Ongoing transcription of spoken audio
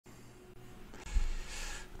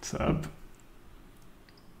What's up?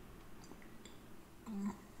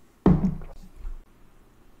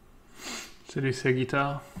 Salut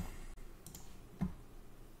Sagita.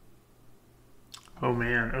 Oh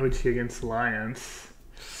man, OG against Alliance.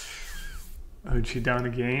 OG down a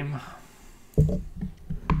game.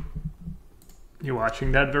 You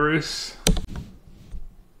watching that, Varus?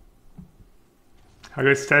 How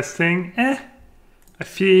goes testing? I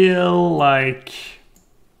feel like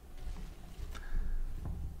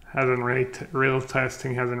real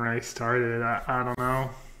testing hasn't really started. I don't know.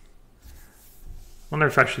 Wonder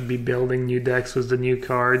if I should be building new decks with the new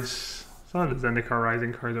cards. Some of the Zendikar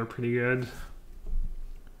Rising cards are pretty good.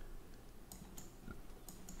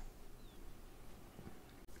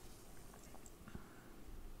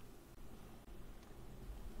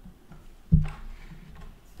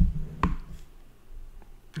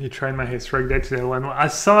 You tried my historic deck today. I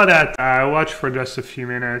saw that. I watched for just a few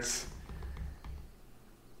minutes.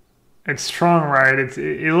 It's strong, right?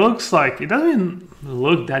 It looks like, it doesn't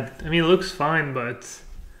look that, I mean, it looks fine, but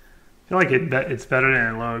I feel like it's better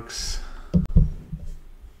than it looks.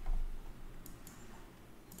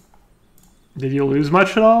 Did you lose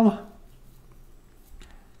much at all?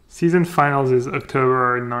 Season finals is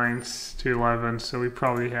October 9th to 11th, so we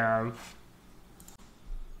probably have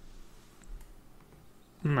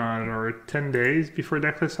not or 10 days before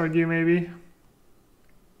decklist argue, maybe.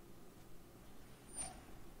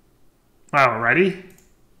 Wow, ready?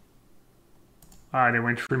 They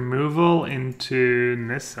went removal into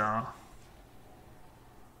Nissa.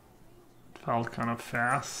 Felt kind of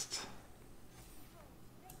fast.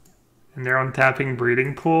 And they're untapping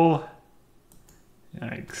Breeding Pool.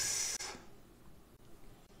 Yikes.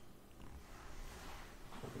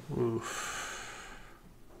 Oof.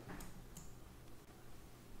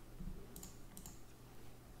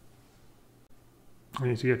 I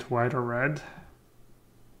need to get white or red.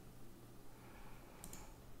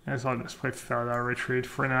 I guess I'll just play Fellow Retreat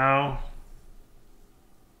for now.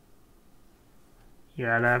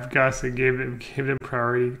 Yeah, and I have Gus. They gave them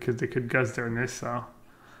priority because they could Gus their Nissa.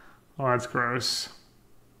 Oh, that's gross.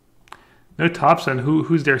 No Topson.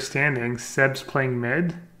 Who's there standing? Seb's playing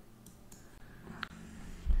mid.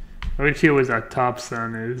 OG was at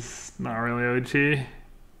Topson is not really OG.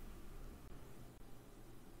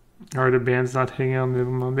 Are the bands not hanging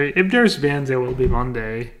on Monday? If there's bands, it will be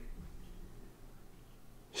Monday.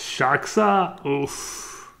 Shaksa?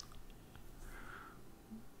 Oof.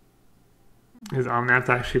 Is Omnath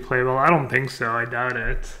actually playable? I don't think so. I doubt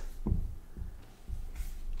it.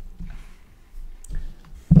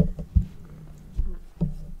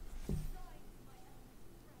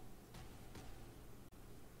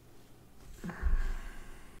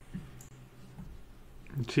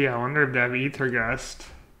 Gee, I wonder if they have Ether Guest.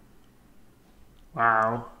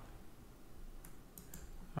 Wow.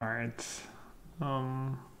 Alright.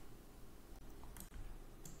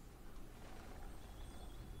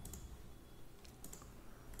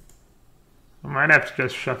 I might have to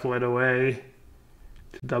just shuffle it away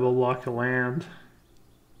to double block a land.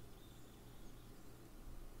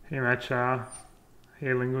 Hey Matcha. Hey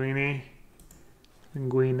Linguini.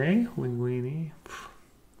 Linguini.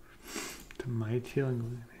 The mighty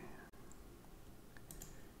Linguini.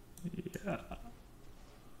 Yeah.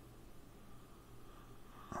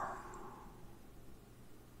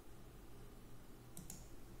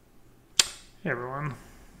 Hey everyone.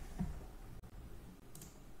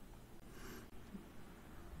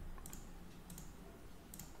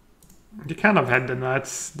 They kind of had the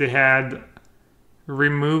nuts. They had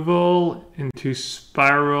removal into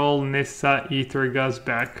Spiral, Nissa, Ether Gust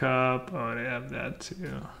backup. Oh, they have that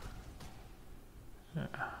too. Yeah.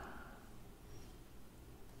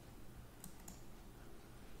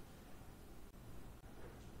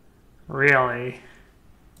 Really?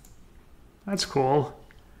 That's cool.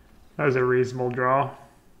 That was a reasonable draw.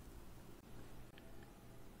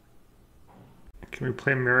 Can we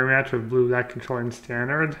play mirror match with blue black controlling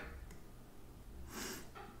standard?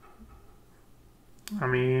 I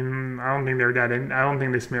mean, I don't think they're that. I don't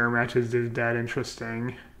think this mirror match is that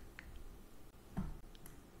interesting.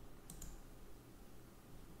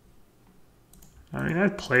 I mean,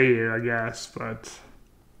 I'd play it, I guess, but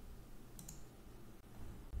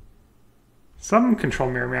some control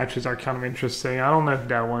mirror matches are kind of interesting. I don't know if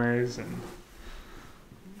that one is, and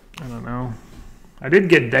I don't know. I did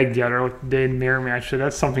get decked the other day in mirror match, so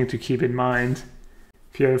that's something to keep in mind.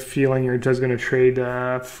 If you have a feeling you're just going to trade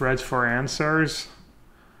threads for answers.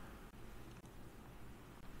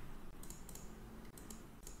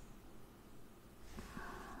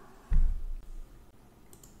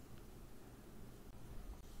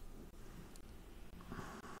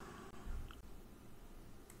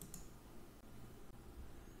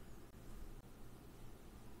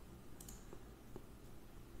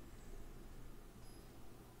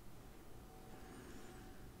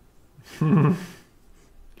 You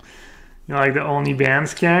know, like the only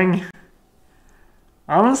bands gang?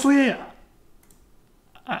 Honestly,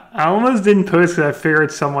 I almost didn't post because I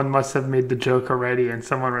figured someone must have made the joke already and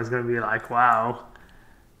someone was going to be like, wow,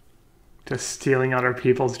 just stealing other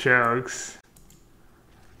people's jokes.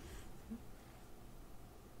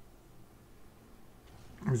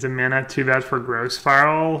 Is the mana too bad for Growth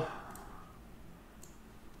Spiral?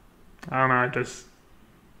 I don't know, I just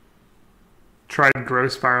tried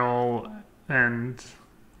Growth Spiral and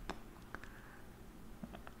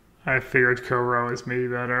I figured Cobra was maybe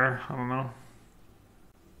better. I don't know.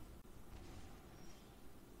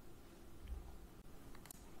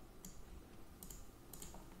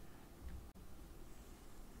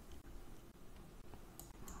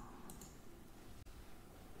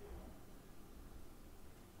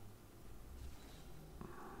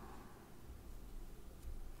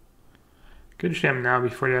 Could jam now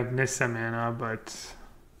before you have Nissa mana, but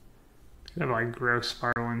you have like Growth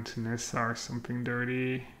Spiral into Nissa or something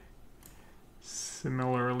dirty.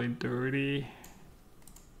 Similarly dirty.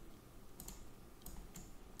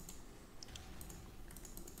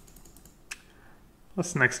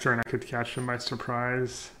 Plus next turn I could catch him by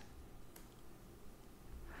surprise.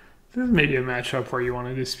 This is maybe a matchup where you want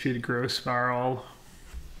to dispute Growth Spiral.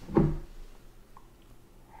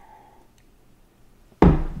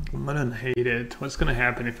 I don't hate it. What's gonna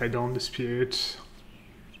happen if I don't dispute?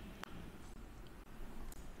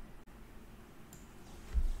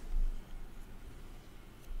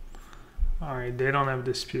 Alright, they don't have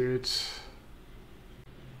disputes.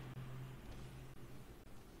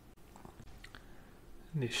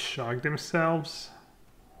 They shock themselves.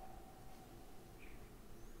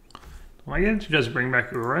 Am I getting to just bring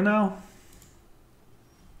back Ura now?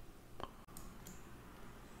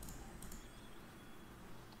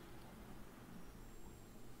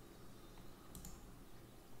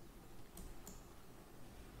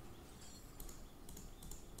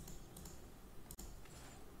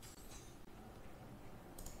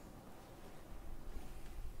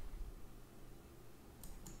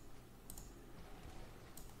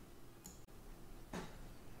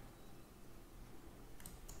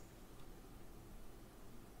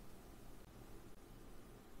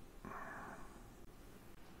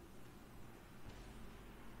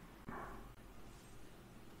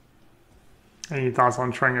 Any thoughts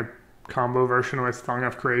on trying a combo version with Song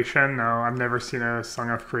of Creation? No, I've never seen a Song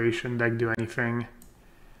of Creation deck do anything.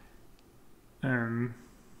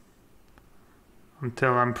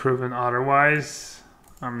 Until I'm proven otherwise,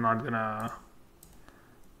 I'm not gonna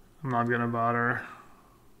bother.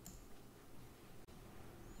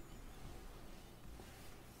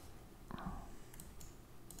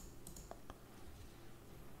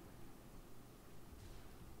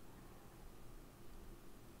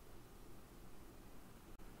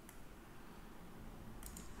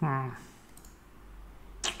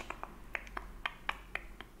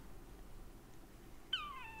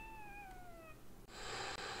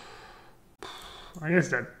 I guess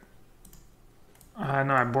that...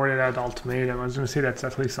 no, I boarded out Ultimatum. I was going to say that's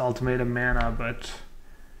at least Ultimatum mana, but...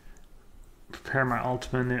 Prepare my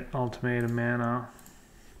Ultimatum mana.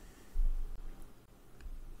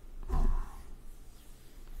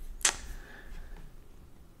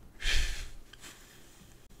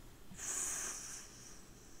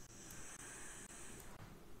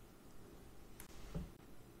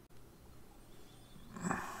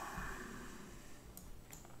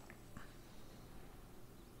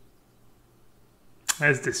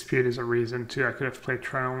 As dispute is a reason too. I could have played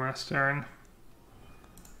Trial last turn.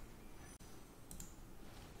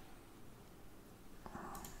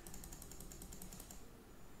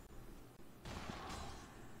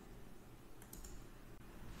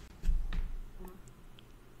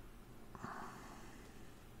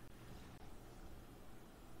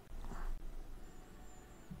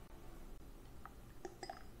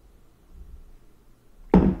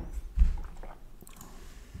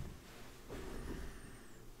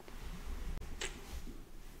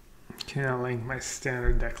 Okay, I'll link my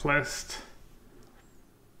standard deck list.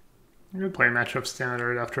 I'm gonna play matchup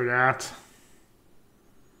standard after that.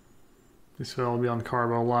 This will be on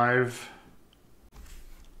Carbo Live.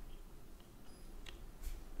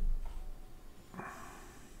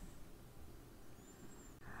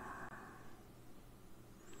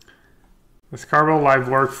 Does Carbo Live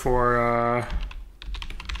work for,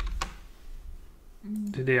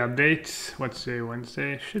 did they update? What's today,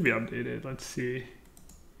 Wednesday? Should be updated, let's see.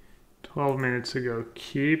 12 minutes ago,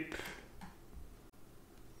 keep.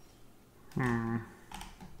 I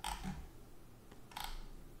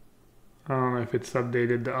don't know if it's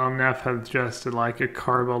updated. The Omnath has just like a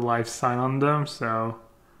Carbo Life sign on them, so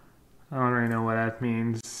I don't really know what that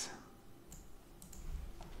means.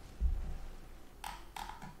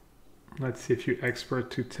 Let's see if you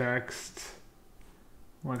export to text.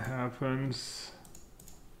 What happens?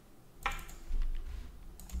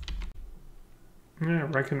 Yeah,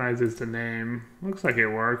 it recognizes the name. Looks like it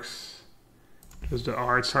works. Just the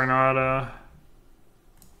arts are not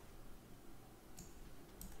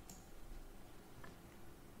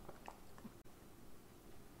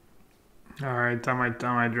Alright, I might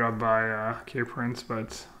drop by K-Prints,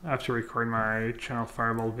 but I have to record my channel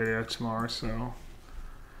Fireball video tomorrow, so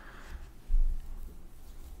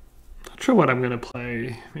not sure what I'm gonna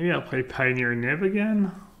play. Maybe I'll play Pioneer Nib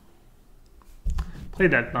again. Played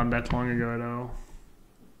that not that long ago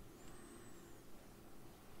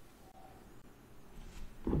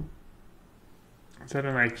though. Is that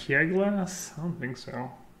an IKEA glass? I don't think so.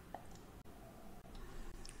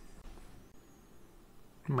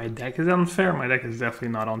 My deck is unfair? My deck is definitely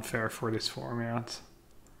not unfair for this format.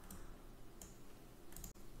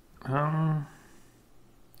 I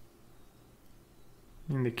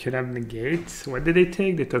mean, they could have negate. What did they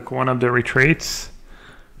take? They took one of the retreats.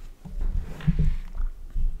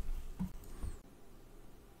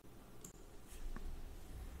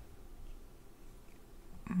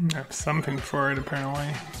 Have something for it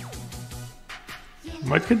apparently.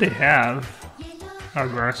 What could they have? Oh,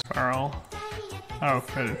 grass barrel. Oh,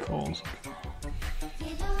 credit pulls.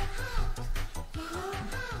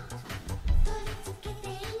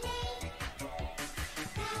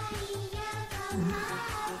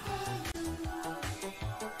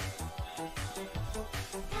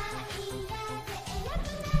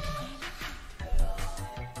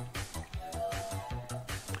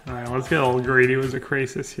 Alright, let's get a little greedy with the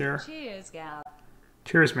crisis here. Cheers, Gal.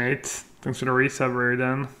 Cheers, mate. Thanks for the resub,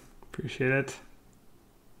 Rayden. Appreciate it.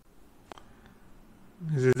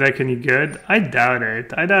 Is this deck any good? I doubt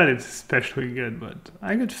it. I doubt it's especially good, but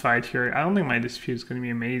I could fight here. I don't think my dispute is going to be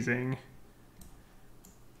amazing.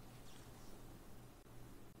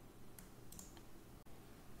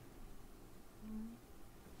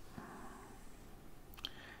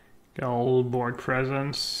 Got a little board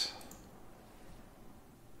presence.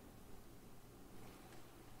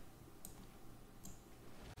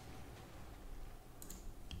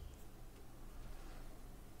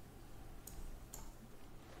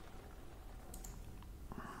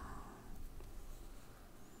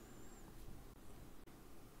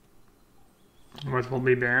 What will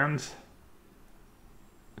be banned?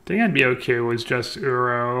 I think I'd be okay with just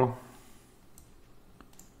Uro.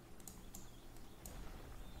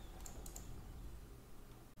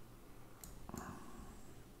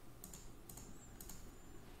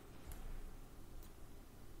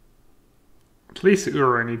 At least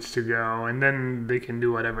Uro needs to go, and then they can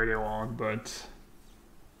do whatever they want, but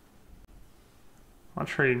I'm not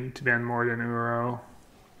sure you need to ban more than Uro.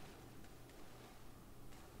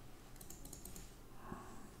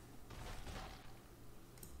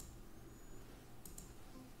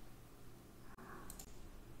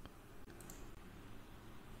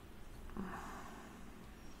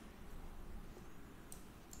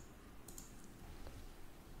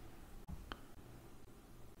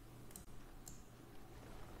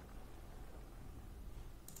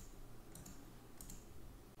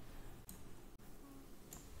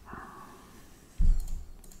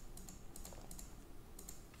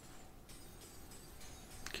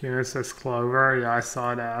 Kino says Clover. Yeah, I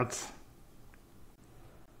saw that.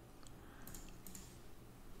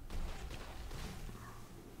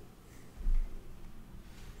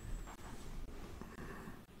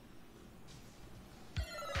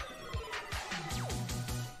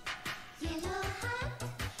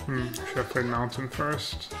 Should I play Mountain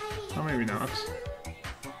first? Oh, maybe not.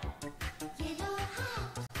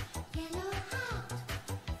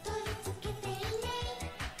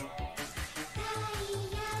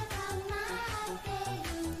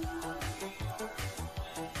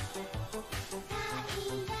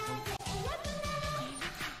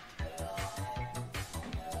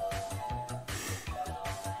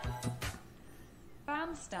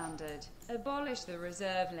 Standard. Abolish the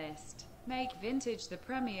reserve list. Make Vintage the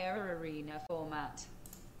premier arena format.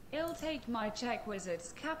 I'll take my Czech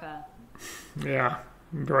Wizards kappa. Yeah,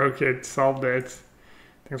 broke it, solved it.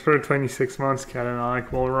 Thanks for the 26 months,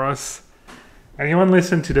 Catanonic Walrus. Anyone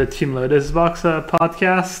listen to the Team Lotus Box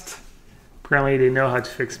podcast? Apparently they know how to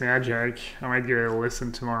fix Magic. I might give it a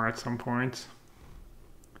listen tomorrow at some point.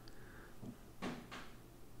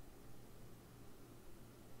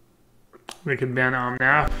 We could ban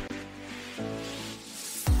Omnath.